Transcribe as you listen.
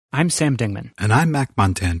I'm Sam Dingman. And I'm Mac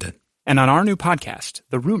Montandon. And on our new podcast,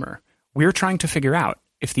 The Rumor, we're trying to figure out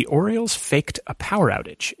if the Orioles faked a power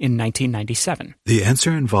outage in 1997. The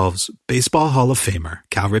answer involves Baseball Hall of Famer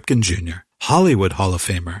Cal Ripken Jr., Hollywood Hall of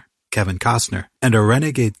Famer Kevin Costner, and a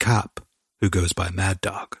renegade cop who goes by Mad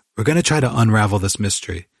Dog. We're going to try to unravel this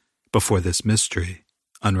mystery before this mystery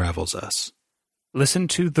unravels us. Listen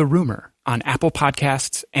to The Rumor on Apple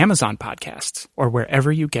Podcasts, Amazon Podcasts, or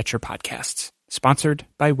wherever you get your podcasts. Sponsored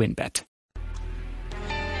by WynnBET.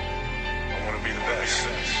 I want to be the best.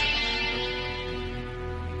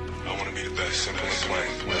 I want to be the best. Simple and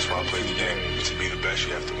plain. That's why I play the game. To be the best,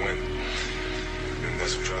 you have to win. And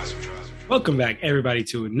that's what drives me. Welcome back, everybody,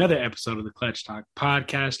 to another episode of the Clutch Talk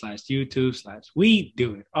podcast /YouTube/ We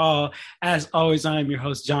Do It All. As always, I'm your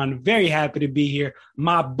host, John. Very happy to be here.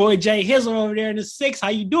 My boy, Jay Hizzle over there in the 6. How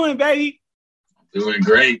you doing, baby? Doing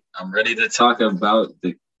great. I'm ready to talk about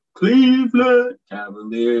the Cleveland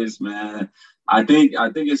Cavaliers, man. I think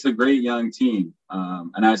it's a great young team.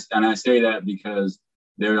 And I say that because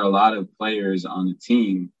there are a lot of players on the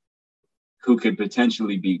team who could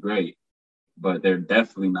potentially be great. But they're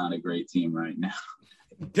definitely not a great team right now.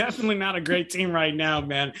 Definitely not a great team right now,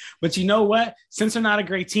 man. But you know what? Since they're not a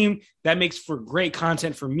great team, that makes for great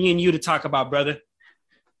content for me and you to talk about, brother.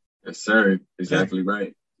 Yes, sir. Exactly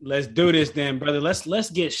right. Let's do this then, brother. Let's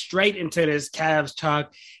get straight into this Cavs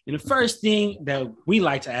talk. And the first thing that we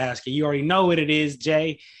like to ask, and you already know what it is,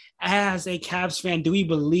 Jay, as a Cavs fan, do we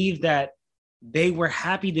believe that they were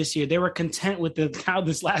happy this year? They were content with how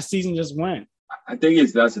this last season just went? I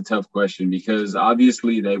think that's a tough question because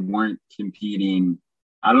obviously they weren't competing.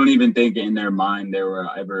 I don't even think in their mind they were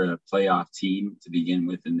ever a playoff team to begin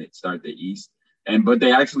with and they start the East. But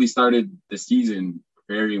they actually started the season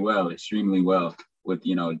very well, extremely well with,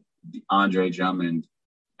 Andre Drummond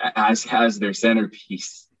as their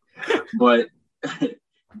centerpiece. but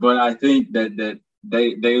I think that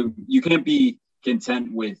they you can't be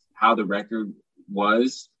content with how the record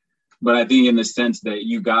was. But I think in the sense that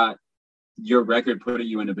your record put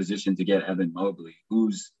you in a position to get Evan Mobley,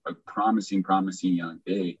 who's a promising young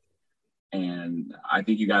big. And I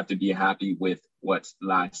think you got to be happy with what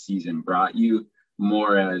last season brought you,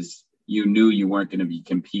 more as you knew you weren't going to be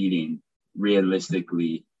competing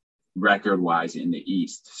realistically record-wise in the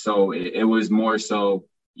East. So it was more so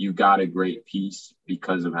you got a great piece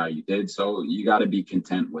because of how you did. So you got to be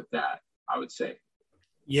content with that, I would say.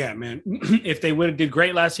 Yeah, man. If they would have did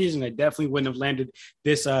great last season, they definitely wouldn't have landed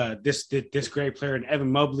this great player in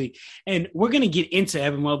Evan Mobley. And we're gonna get into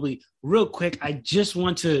Evan Mobley real quick. I just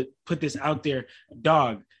want to put this out there,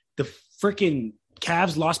 dog. The freaking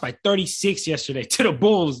Cavs lost by 36 yesterday to the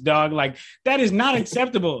Bulls, dog. Like that is not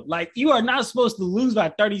acceptable. Like you are not supposed to lose by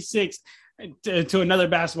 36 to another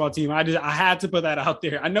basketball team. I had to put that out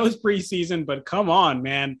there. I know it's preseason, but come on,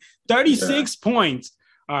 man. 36 points.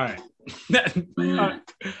 All right. All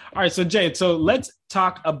right. So, Jay, let's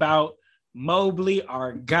talk about Mobley,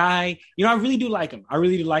 our guy. I really do like him.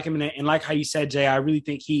 And like how you said, Jay, I really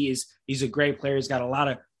think he's a great player. He's got a lot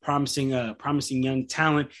of promising young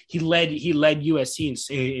talent. He led USC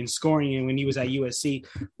in scoring when he was at USC.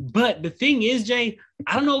 But the thing is, Jay,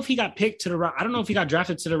 I don't know if he got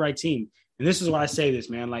drafted to the right team. And this is why I say this,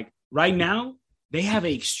 man. Like right now, they have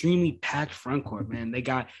an extremely packed front court, man. They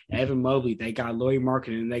got Evan Mobley, they got Lauri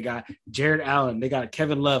Markkanen, they got Jared Allen, they got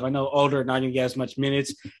Kevin Love. I know older, not going to get as much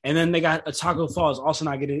minutes, and then they got Taco Falls, also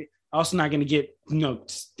not going to get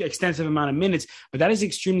extensive amount of minutes. But that is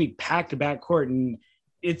extremely packed backcourt, and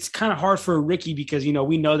it's kind of hard for a rookie because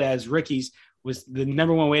we know that as rookies, was the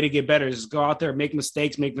number one way to get better is go out there, make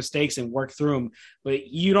mistakes, and work through them. But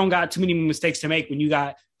you don't got too many mistakes to make when you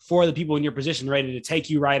got four of the people in your position ready to take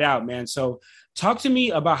you right out, man. So talk to me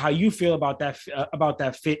about how you feel about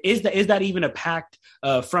that fit. Is that even a packed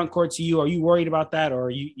front court to you? Are you worried about that, or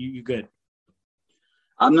are you good?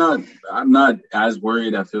 I'm not as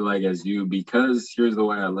worried, I feel like, as you, because here's the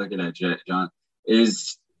way I look at it, John,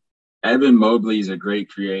 is Evan Mobley is a great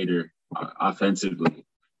creator offensively.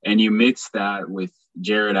 And you mix that with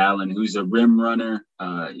Jared Allen, who's a rim runner.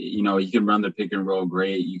 He can run the pick and roll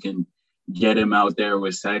great. You can get him out there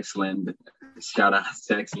with Sexland. Shout out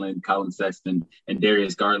Sexland, Colin Sexton, and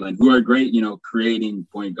Darius Garland, who are great, creating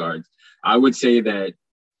point guards. I would say that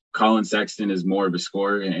Colin Sexton is more of a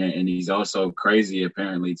scorer, and he's also crazy,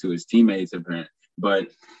 apparently, to his teammates, apparently. But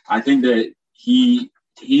I think that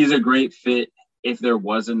he's a great fit if there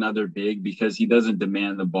was another big, because he doesn't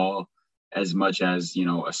demand the ball as much as,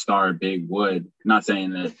 a star big would. Not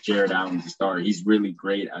saying that Jared Allen's a star. He's really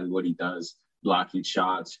great at what he does, blocking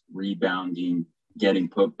shots, rebounding, getting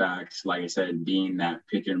putbacks, like I said, being that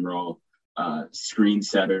pick and roll screen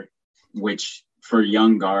setter, which for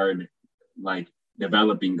young guard, like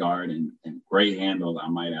developing guard and great handle, I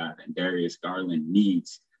might add, and Darius Garland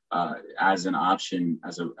needs as an option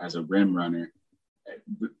as a rim runner.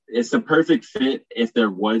 It's the perfect fit if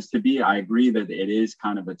there was to be. I agree that it is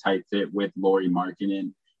kind of a tight fit with Lauri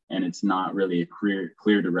Markkanen, and it's not really a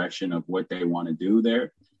clear direction of what they want to do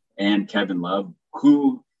there. And Kevin Love,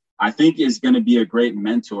 who I think is going to be a great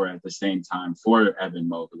mentor at the same time for Evan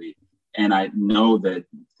Mobley. And I know that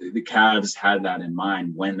the Cavs had that in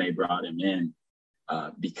mind when they brought him in,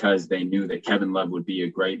 because they knew that Kevin Love would be a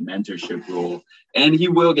great mentorship role. And he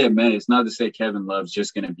will get minutes. Not to say Kevin Love's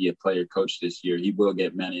just going to be a player coach this year. He will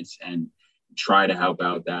get minutes and try to help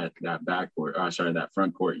out that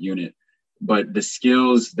front court unit. But the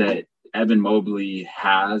skills that Evan Mobley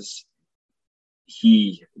has,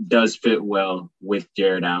 he does fit well with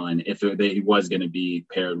Jared Allen if he was going to be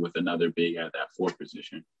paired with another big at that 4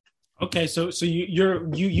 position. Okay, so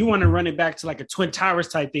you want to run it back to like a Twin Towers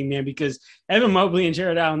type thing, man, because Evan Mobley and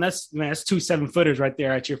Jared Allen, that's 2 7-footers right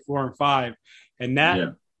there at your 4 and 5, and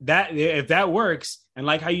that if that works, and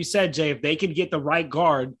like how you said, Jay, if they could get the right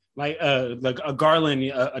guard, like a Garland,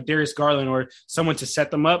 a Darius Garland, or someone to set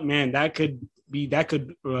them up, man, that could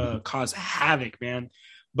cause havoc, man.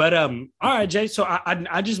 But all right, Jay. So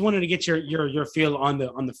I just wanted to get your feel on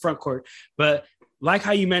the front court, but like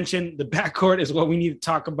how you mentioned, the backcourt is what we need to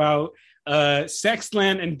talk about.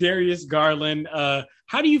 Sexton and Darius Garland.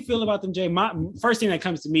 How do you feel about them, Jay? My first thing that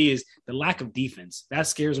comes to me is the lack of defense. That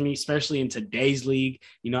scares me, especially in today's league.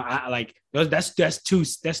 You know, I like those. Those are 2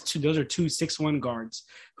 6'1" guards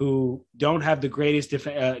who don't have the greatest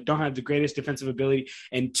defensive ability.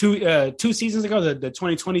 And two seasons ago, the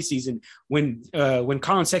 2020 season, when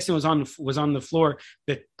Colin Sexton was on the floor,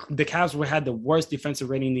 the Cavs had the worst defensive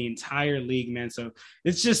rating in the entire league, man. So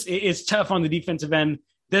it's tough on the defensive end.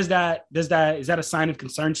 Is that a sign of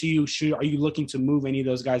concern to you? Are you looking to move any of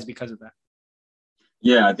those guys because of that?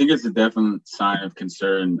 Yeah, I think it's a definite sign of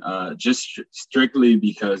concern, just strictly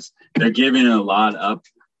because they're giving a lot up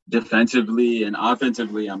defensively and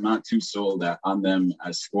offensively. I'm not too sold on them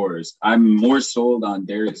as scorers. I'm more sold on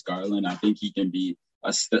Darius Garland. I think he can be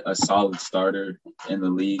a solid starter in the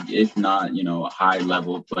league, if not, a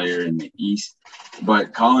high-level player in the East.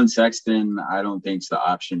 But Colin Sexton, I don't think is the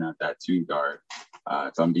option at that 2 guard.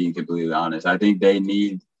 If I'm being completely honest, I think they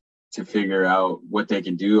need to figure out what they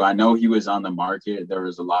can do. I know he was on the market. There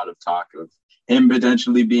was a lot of talk of him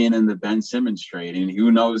potentially being in the Ben Simmons trade, and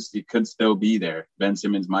who knows, he could still be there. Ben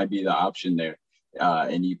Simmons might be the option there.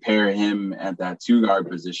 And you pair him at that 2 guard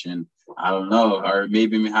position, I don't know, or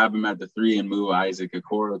maybe have him at the 3 and move Isaac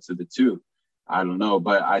Okoro to the 2. I don't know.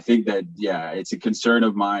 But I think that, it's a concern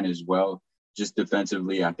of mine as well. Just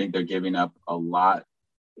defensively, I think they're giving up a lot.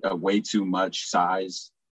 Way too much size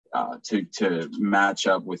to match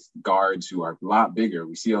up with guards who are a lot bigger.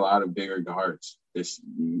 We see a lot of bigger guards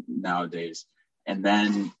nowadays. And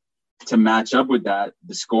then to match up with that,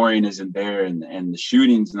 the scoring isn't there and the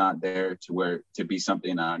shooting's not there to be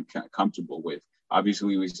something I'm comfortable with.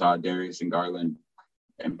 Obviously, we saw Darius and Garland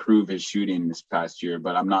improve his shooting this past year,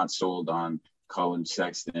 but I'm not sold on Colin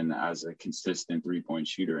Sexton as a consistent 3-point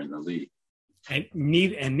shooter in the league. And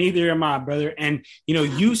neither am I, brother. And,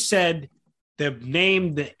 you said the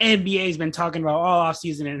name the NBA has been talking about all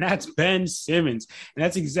offseason, and that's Ben Simmons. And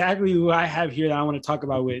that's exactly who I have here that I want to talk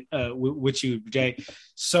about with you, Jay.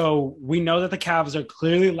 So we know that the Cavs are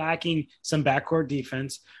clearly lacking some backcourt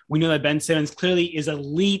defense. We know that Ben Simmons clearly is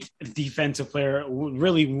elite defensive player,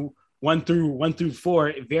 really 1 through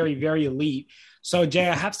 4, very, very elite. So, Jay,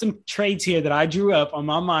 I have some trades here that I drew up on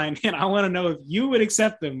my mind, and I want to know if you would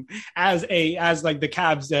accept them as like the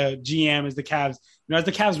Cavs GM, as the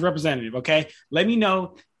Cavs representative. Okay, let me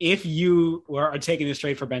know if you are taking this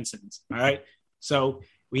trade for Ben Simmons. All right. So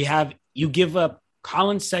you give up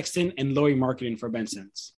Colin Sexton and Lauri Markkanen for Ben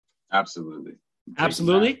Simmons. Absolutely.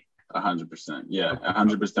 100%. Yeah,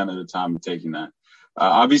 100% of the time I'm taking that.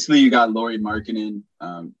 Obviously, you got Lauri Markkanen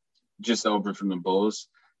just over from the Bulls.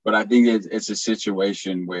 But I think it's a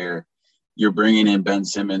situation where you're bringing in Ben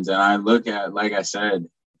Simmons. And I look at, like I said,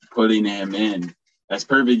 putting him in. That's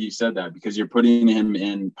perfect you said that, because you're putting him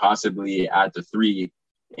in possibly at the 3,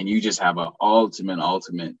 and you just have an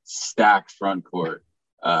ultimate stacked front court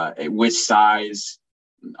with size.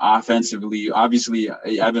 Offensively, obviously,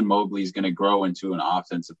 Evan Mobley is going to grow into an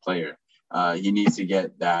offensive player. He needs to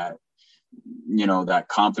get that, that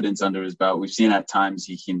confidence under his belt. We've seen at times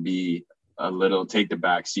he can be a little take the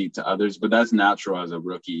back seat to others, but that's natural as a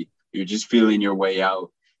rookie. You're just feeling your way out.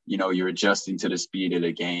 You're adjusting to the speed of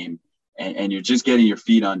the game, and you're just getting your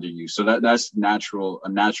feet under you. So that's a natural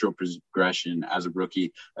progression as a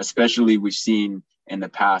rookie. Especially we've seen in the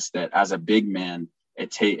past that as a big man,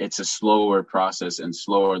 it's a slower process and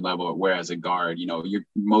slower level. Whereas a guard, you're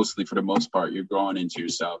mostly, for the most part, you're growing into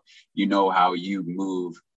yourself. You know how you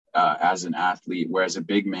move as an athlete. Whereas a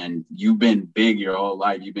big man, you've been big your whole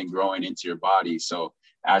life. You've been growing into your body. So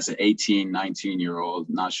as an 18, 19-year-old,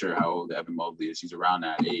 not sure how old Evan Mobley is, he's around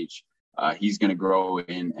that age. He's going to grow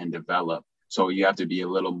in and develop. So you have to be a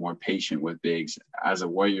little more patient with bigs. As a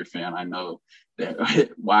Warrior fan, I know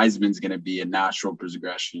that Wiseman's going to be a natural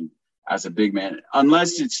progression as a big man,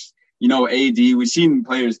 unless it's, AD. We've seen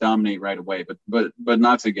players dominate right away, but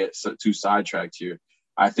not to get too sidetracked here.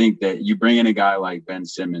 I think that you bring in a guy like Ben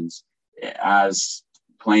Simmons as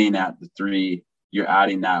playing at the 3, you're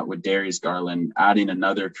adding that with Darius Garland, adding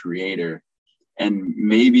another creator. And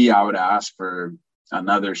maybe I would ask for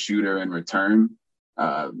another shooter in return,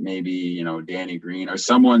 maybe, Danny Green or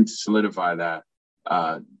someone to solidify that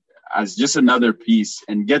as just another piece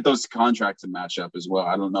and get those contracts to match up as well.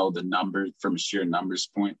 I don't know the number from a sheer numbers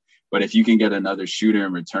point, but if you can get another shooter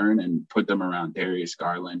in return and put them around Darius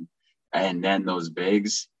Garland and then those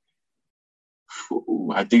bigs,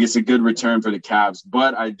 I think it's a good return for the Cavs.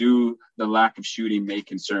 But the lack of shooting may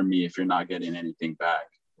concern me if you're not getting anything back.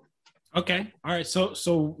 Okay. All right.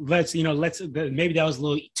 So let's maybe that was a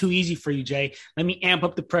little too easy for you, Jay. Let me amp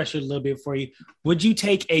up the pressure a little bit for you. Would you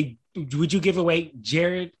give away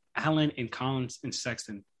Jared Allen and Collins and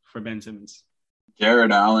Sexton for Ben Simmons?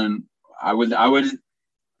 Jared Allen, I would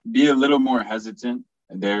be a little more hesitant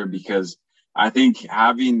there because I think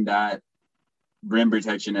having that rim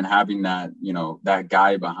protection and having that, that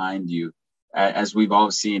guy behind you, as we've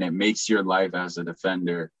all seen, it makes your life as a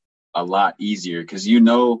defender a lot easier because,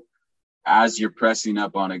 as you're pressing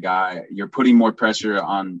up on a guy, you're putting more pressure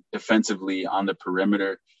on defensively on the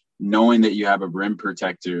perimeter, knowing that you have a rim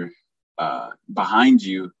protector behind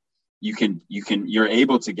you. You're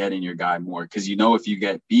able to get in your guy more because if you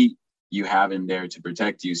get beat, you have him there to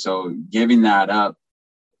protect you. So giving that up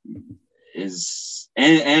is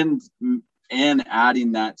and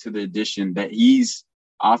adding that to the addition that he's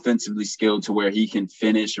offensively skilled to where he can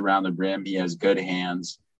finish around the rim. He has good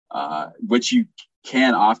hands, which you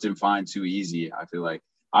can't often find too easy. I feel like,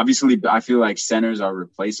 obviously, I feel like centers are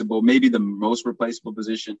replaceable, maybe the most replaceable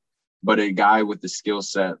position, but a guy with the skill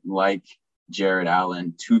set like Jared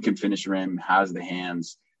Allen, who can finish rim, has the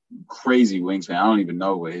hands, crazy wingspan. I don't even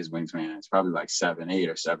know what his wingspan is. Probably like 7'8"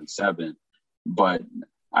 or 7'7", but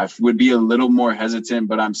I would be a little more hesitant,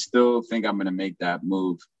 but I'm still think I'm going to make that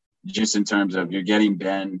move just in terms of you're getting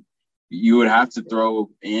Ben. You would have to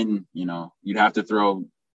throw in, you'd have to throw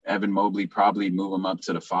Evan Mobley, probably move him up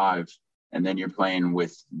to the 5, and then you're playing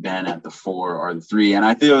with Ben at the 4 or the 3. And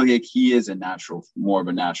I feel like he is more of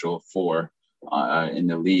a natural 4 in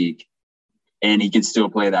the league, and he can still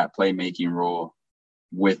play that playmaking role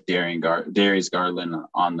with Darius Garland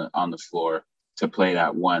on the floor to play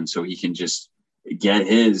that 1, so he can just get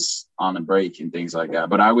his on the break and things like that.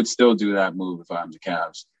 But I would still do that move if I'm the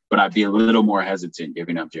Cavs, but I'd be a little more hesitant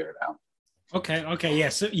giving up Jared Allen. Okay. Yeah.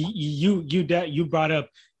 So you brought up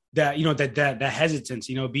that, that hesitance,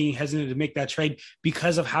 being hesitant to make that trade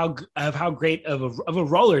because of how great of a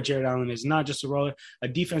roller Jared Allen is, not just a roller, a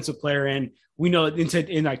defensive player. And we know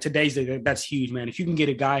in like today's day, that's huge, man. If you can get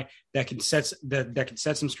a guy that can set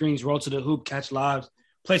some screens, roll to the hoop, catch lobs,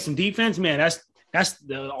 play some defense, man, that's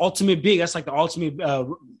the ultimate big. That's like the ultimate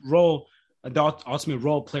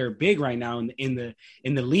role player big right now in the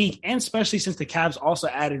league, and especially since the Cavs also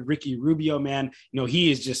added Ricky Rubio, man.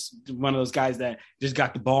 He is just one of those guys that just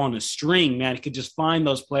got the ball on a string, man. He could just find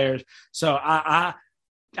those players. So I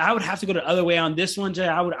would have to go the other way on this one, Jay.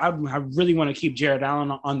 I really want to keep Jared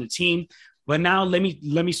Allen on the team, but now let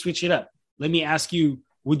me switch it up. Let me ask you: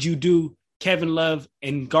 would you do Kevin Love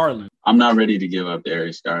and Garland? I'm not ready to give up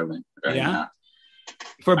Darius Garland right now.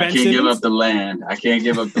 For Ben Simmons? I can't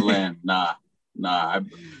give up the land. Nah.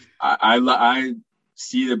 I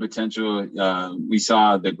see the potential. We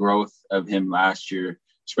saw the growth of him last year,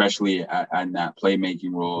 especially in that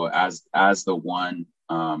playmaking role as the 1.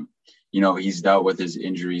 He's dealt with his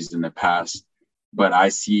injuries in the past, but I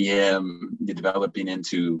see him developing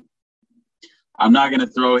into. I'm not going to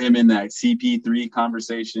throw him in that CP3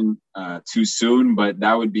 conversation too soon, but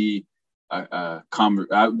that would be.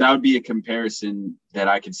 That would be a comparison that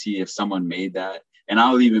I could see if someone made that, and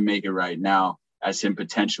I'll even make it right now as him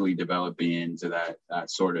potentially developing into that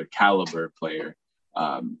sort of caliber player.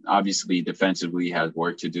 Obviously, defensively has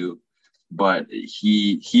work to do, but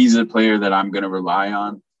he's a player that I'm going to rely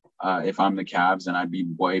on if I'm the Cavs, and I'd be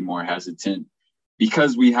way more hesitant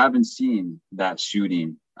because we haven't seen that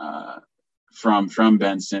shooting from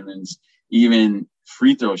Ben Simmons. Even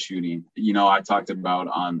free throw shooting, I talked about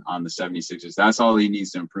on the 76ers. That's all he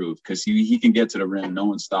needs to improve, because he can get to the rim. No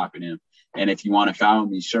one's stopping him. And if you want to foul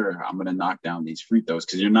me, sure, I'm going to knock down these free throws,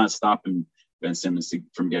 because you're not stopping Ben Simmons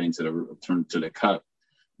from getting to the cup.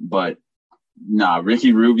 But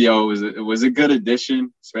Ricky Rubio was a good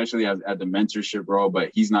addition, especially at the mentorship role,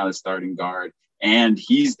 but he's not a starting guard, and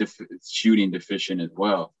he's shooting deficient as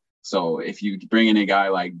well. So if you bring in a guy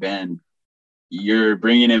like Ben, you're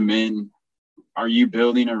bringing him in. Are you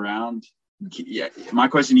building around? Yeah, my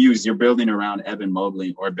question to you is: you're building around Evan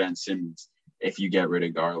Mobley or Ben Simmons if you get rid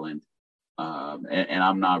of Garland? And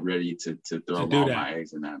I'm not ready to throw all my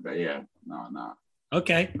eggs in that. But yeah, no.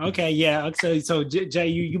 Okay, yeah. So Jay,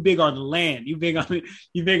 you big on the land. You big on the land.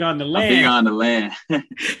 I'm big on the land. I'm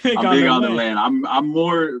big on the land.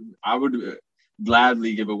 I would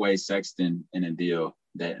gladly give away Sexton in a deal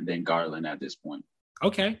than Garland at this point.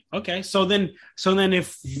 Okay. So then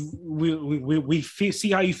if we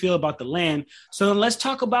see how you feel about the land, so then let's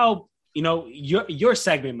talk about, your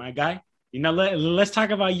segment, my guy. Let's talk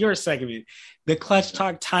about your segment, the Clutch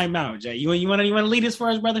Talk Timeout, Jay. You want to lead this for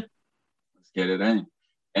us, brother? Let's get it in.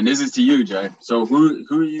 And this is to you, Jay. So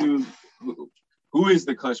who is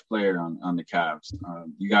the clutch player on the Cavs?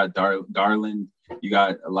 You got Garland. You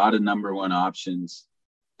got a lot of number one options,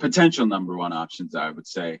 potential number one options, I would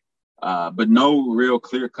say. But no real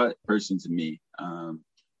clear-cut person to me.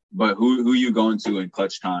 But who you going to in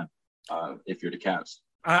clutch time if you're the Cavs?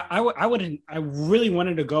 I really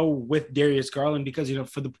wanted to go with Darius Garland because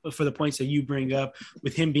for the points that you bring up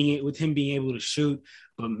with him being able to shoot,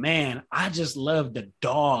 but man, I just love the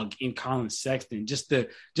dog in Colin Sexton, just the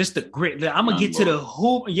grit. I'm gonna get to the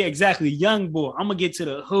hoop. Yeah, exactly, young bull. I'm gonna get to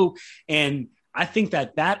the hoop, and I think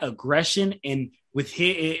that aggression and with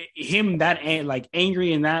him that like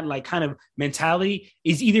angry and that like kind of mentality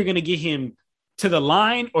is either gonna get him to the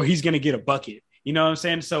line or he's gonna get a bucket. You know what I'm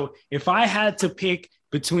saying? So if I had to pick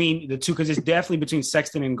between the two, because it's definitely between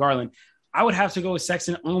Sexton and Garland, I would have to go with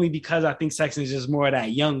Sexton only because I think Sexton is just more of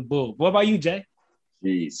that young bull. What about you, Jay?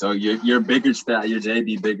 Gee, so your Biggerstaff, your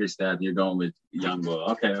JB Biggerstaff, you're going with young bull.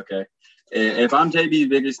 Okay. If I'm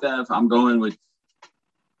JB Biggerstaff, I'm going with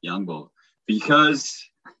young bull because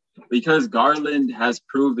Garland has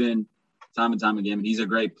proven time and time again he's a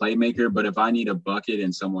great playmaker. But if I need a bucket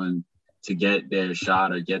and someone to get their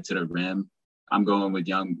shot or get to the rim, I'm going with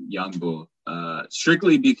young bull.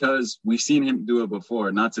 Strictly because we've seen him do it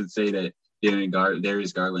before. Not to say that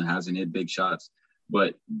Darius Garland hasn't hit big shots,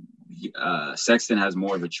 but Sexton has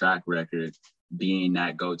more of a track record being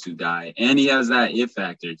that go-to guy, and he has that it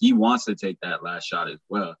factor. He wants to take that last shot as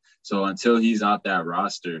well. So until he's off that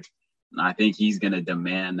roster, I think he's going to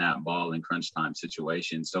demand that ball in crunch time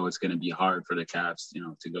situations. So it's going to be hard for the Cavs,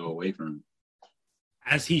 to go away from him.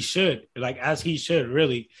 As he should,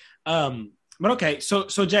 really. But okay, so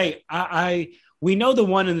Jay, we know the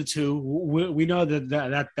one and the two. We know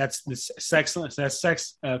that's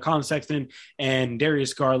the Colin Sexton and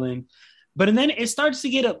Darius Garland. But then it starts to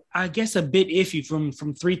get a bit iffy from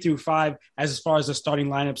 3 through 5 as far as the starting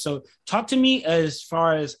lineup. So talk to me as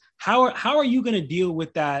far as how are you going to deal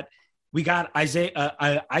with that? We got Isaac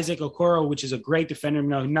Okoro, which is a great defender.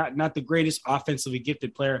 No, not the greatest offensively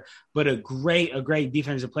gifted player, but a great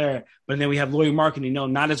defensive player. But then we have Lauri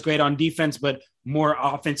Markkanen, not as great on defense, but more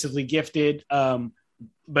offensively gifted.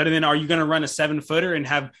 But then are you going to run a 7-footer and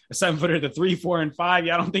have a 7-footer at the 3, 4, and 5?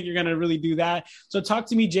 Yeah, I don't think you're going to really do that. So talk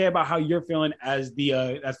to me, Jay, about how you're feeling as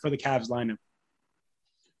for the Cavs lineup.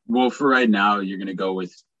 Well, for right now, you're going to go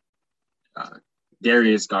with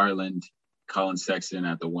Darius Garland, Colin Sexton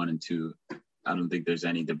at the 1 and 2. I don't think there's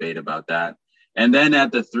any debate about that. And then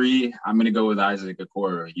at the 3, I'm going to go with Isaac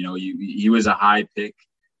Okoro. He was a high pick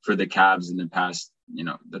for the Cavs in the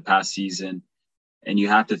past season. And you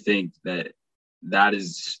have to think that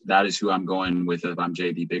is who I'm going with if I'm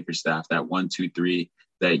JB Bickerstaff, that 1, 2, 3,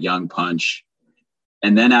 that young punch.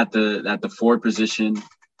 And then at the 4 position,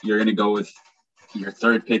 you're going to go with your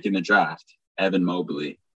 3rd pick in the draft, Evan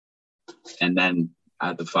Mobley. And then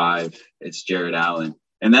at the 5, it's Jarrett Allen.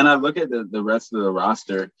 And then I look at the rest of the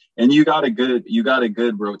roster, and you got a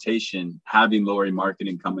good rotation, having Lauri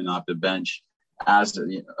Markkanen coming off the bench as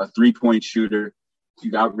a 3-point shooter. You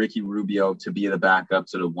got Ricky Rubio to be the backup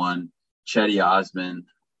to the 1. Chetty Osman,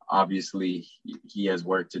 obviously he has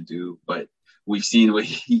work to do, but we've seen what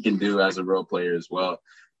he can do as a role player as well.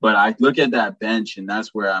 But I look at that bench, and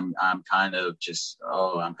that's where I'm kind of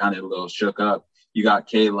a little shook up. You got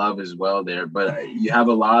K Love as well there, but you have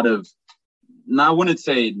a lot of, I wouldn't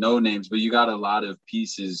say no names, but you got a lot of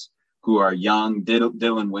pieces who are young.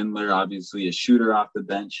 Dylan Windler, obviously a shooter off the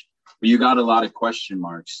bench, but you got a lot of question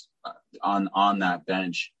marks on that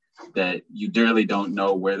bench. that you really don't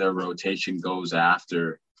know where their rotation goes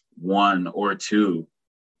after 1 or 2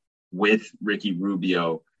 with Ricky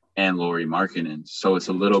Rubio and Lauri Markkanen. So it's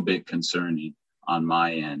a little bit concerning on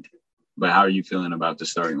my end. But how are you feeling about the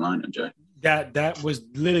starting lineup, Jay? That was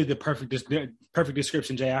literally the perfect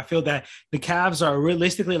description, Jay. I feel that the Cavs are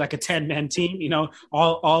realistically like a 10-man team. You know,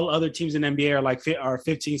 all other teams in the NBA are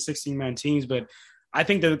 15, 16-man teams, but I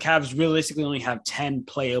think that the Cavs realistically only have 10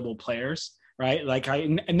 playable players, right? Like,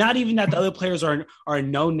 not even that the other players are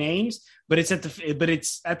no names, but it's at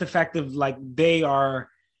the fact of like they are.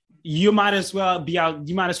 You might as well be out.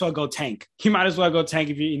 You might as well go tank. You might as well go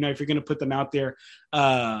tank if if you're going to put them out there.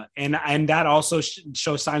 And that also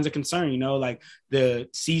shows signs of concern. You know, like the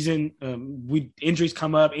season, injuries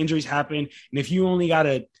come up, injuries happen, and if you only got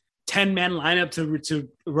a 10-man lineup to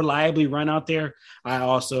reliably run out there, I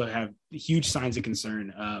also have huge signs of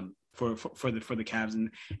concern for the Cavs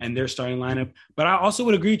and their starting lineup. But I also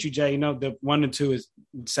would agree with you, Jay. You know, the 1 and 2 is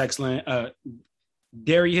Sexton,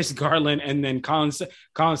 Darius Garland, and then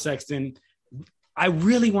Colin Sexton. I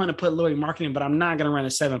really want to put Lauri Markkanen, but I'm not going to run a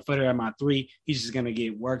 7-footer at my 3. He's just going to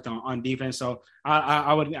get worked on defense. So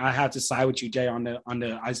I have to side with you, Jay, on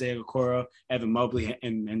the Isaiah Okoro, Evan Mobley,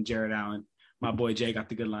 and Jarrett Allen. My boy Jay got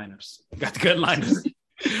the good lineups.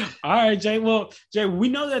 All right, Jay. Well, Jay, we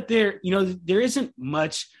know that there isn't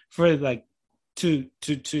much for like to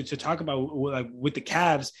talk about with the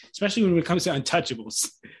Cavs, especially when it comes to untouchables.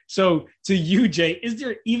 So to you, Jay, is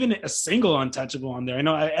there even a single untouchable on there? I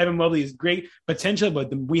know Evan Mobley is great potential,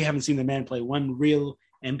 but we haven't seen the man play one real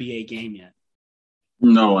NBA game yet.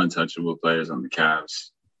 No untouchable players on the Cavs.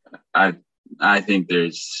 I think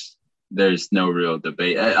there's no real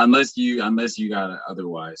debate unless you got it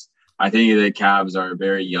otherwise. I think the Cavs are a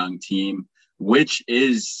very young team, which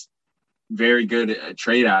is very good at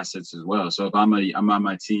trade assets as well. So if I'm on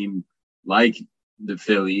my team like the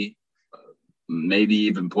Philly, maybe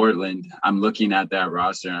even Portland, I'm looking at that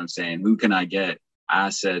roster and I'm saying, who can I get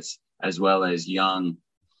assets as well as young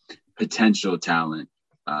potential talent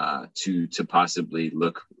to possibly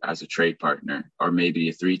look as a trade partner or maybe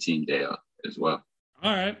a 3-team deal as well.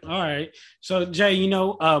 All right. So Jay,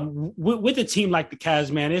 with a team like the Cavs,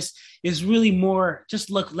 man, it's really more just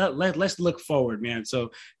let's look forward, man.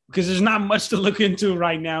 So because there's not much to look into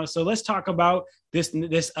right now. So let's talk about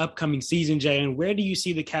this upcoming season, Jay. And where do you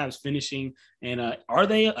see the Cavs finishing? And are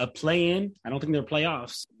they a play-in? I don't think they're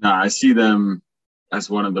playoffs. No, I see them as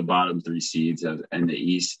one of the bottom 3 seeds in the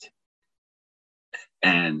East.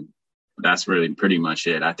 And that's really pretty much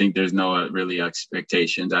it. I think there's no really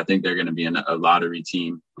expectations. I think they're going to be a lottery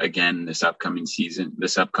team again this upcoming season,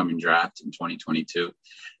 this upcoming draft in 2022.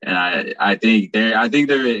 And I think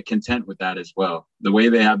they're content with that as well. The way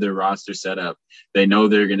they have their roster set up, they know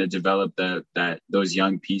they're going to develop those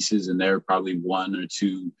young pieces, and they're probably 1 or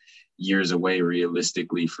 2 years away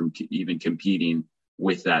realistically from even competing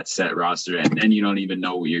with that set roster. And then you don't even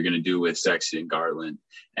know what you're going to do with Sexton, Garland,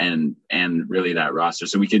 and really that roster.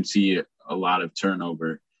 So we can see a lot of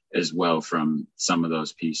turnover as well from some of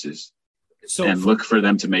those pieces. And look for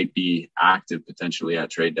them to be active potentially at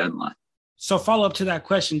trade deadline. So follow up to that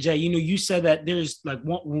question, Jay, you said that there's like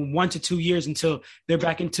 1 to 2 years until they're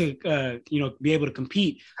back into, be able to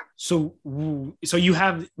compete. So you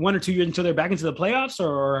have 1 or 2 years until they're back into the playoffs,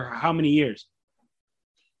 or how many years?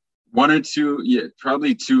 1 or 2, yeah,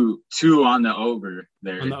 probably two on the over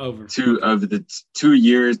there. On the over. 2 of the 2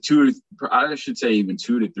 years, I should say even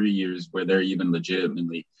 2 to 3 years where they're even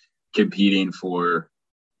legitimately competing for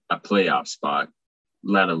a playoff spot,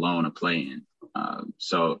 let alone a play-in.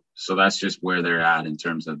 So that's just where they're at in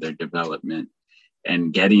terms of their development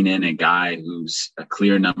and getting in a guy who's a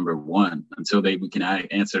clear number 1 until we can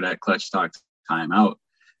answer that clutch talk timeout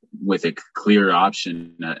with a clear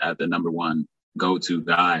option at the number 1 go-to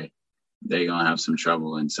guy. They're going to have some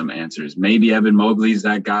trouble and some answers. Maybe Evan Mobley's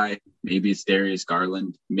that guy. Maybe it's Darius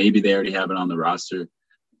Garland. Maybe they already have it on the roster.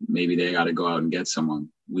 Maybe they got to go out and get someone.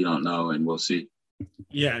 We don't know, and we'll see.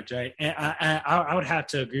 Yeah, Jay. And I would have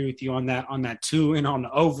to agree with you on that too, and on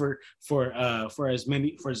the over for as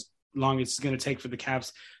long as it's going to take for the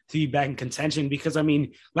Cavs to be back in contention. Because I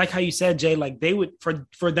mean, like how you said, Jay, like they would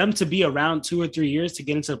for them to be around 2 or 3 years to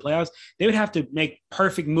get into the playoffs, they would have to make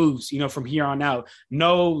perfect moves, from here on out.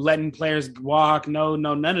 No letting players walk, no,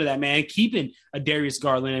 none of that, man. Keeping a Darius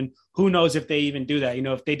Garland, and who knows if they even do that.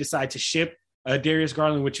 If they decide to ship Darius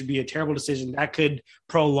Garland, which would be a terrible decision, that could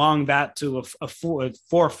prolong that to a 4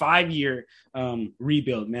 or 5 year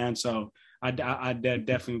rebuild, man. So I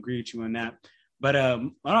definitely agree with you on that. But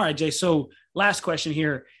all right, Jay. So last question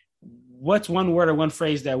here. what's one word or one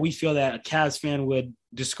phrase that we feel that a Cavs fan would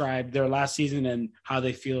describe their last season and how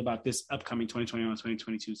they feel about this upcoming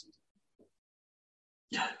 2021-2022 season?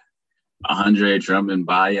 Andre Drummond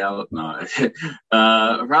buyout? No,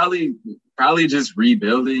 probably just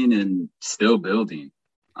rebuilding and still building.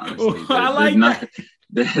 Honestly, I like that.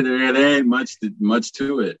 There ain't much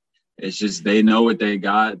to it. It's just they know what they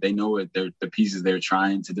got. They know what the pieces they're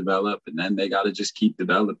trying to develop, and then they got to just keep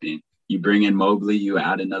developing. You bring in Mobley, you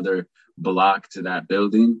add another block to that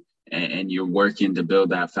building, and you're working to build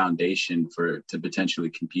that foundation to potentially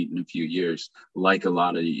compete in a few years, like a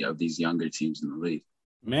lot of these younger teams in the league.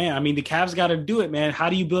 Man, I mean, the Cavs got to do it, man.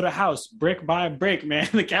 How do you build a house? Brick by brick, man.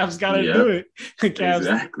 The Cavs got to do it.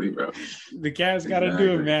 Exactly, bro. The Cavs got to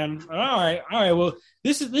do it, man. All right. Well,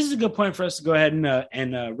 this is a good point for us to go ahead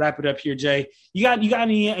and wrap it up here, Jay. You got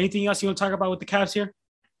anything else you want to talk about with the Cavs here?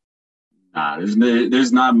 Nah,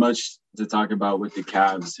 there's not much to talk about with the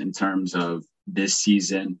Cavs in terms of this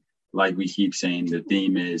season. Like we keep saying, the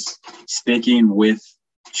theme is sticking with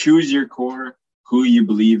choose your core, who you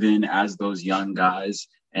believe in as those young guys,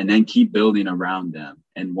 and then keep building around them.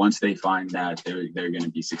 And once they find that, they're going to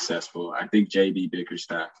be successful. I think JB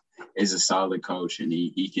Bickerstaff is a solid coach, and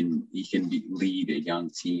he can lead a young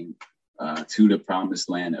team to the promised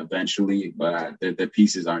land eventually. But the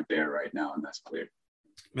pieces aren't there right now, and that's clear.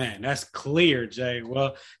 Man, that's clear, Jay.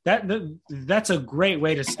 Well, that's a great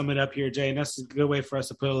way to sum it up here, Jay. And that's a good way for us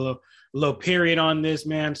to put a little period on this,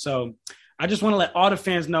 man. So I just want to let all the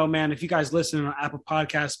fans know, man, if you guys listen on Apple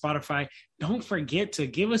Podcasts, Spotify, don't forget to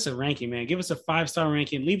give us a ranking, man. Give us a 5-star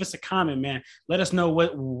ranking. Leave us a comment, man. Let us know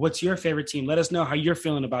what's your favorite team. Let us know how you're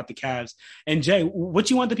feeling about the Cavs. And, Jay, what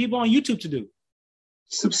you want the people on YouTube to do?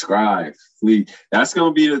 Subscribe. That's going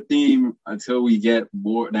to be the theme until we get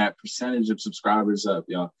that percentage of subscribers up,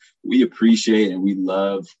 y'all. We appreciate and we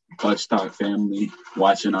love Clutch Talk family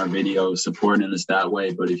watching our videos, supporting us that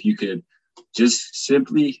way. But if you could just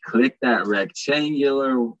simply click that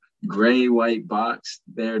rectangular gray-white box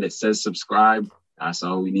there that says subscribe. That's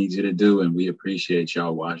all we need you to do, and we appreciate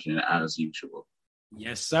y'all watching as usual.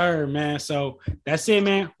 Yes, sir, man. So that's it,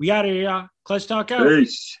 man. We out of here, y'all. Clutch Talk out.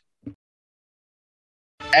 Peace.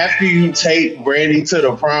 After you take Brandy to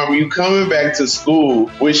the prom, you coming back to school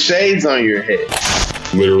with shades on your head.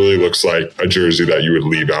 Literally looks like a jersey that you would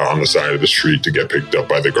leave out on the side of the street to get picked up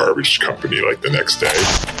by the garbage company like the next day.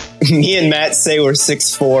 Me and Matt say we're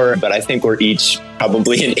 6'4", but I think we're each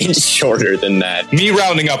probably an inch shorter than that. Me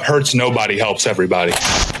rounding up hurts nobody, helps everybody.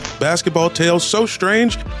 Basketball tales so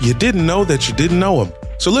strange, you didn't know that you didn't know them.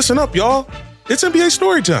 So listen up, y'all. It's NBA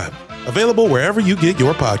Storytime, available wherever you get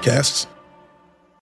your podcasts.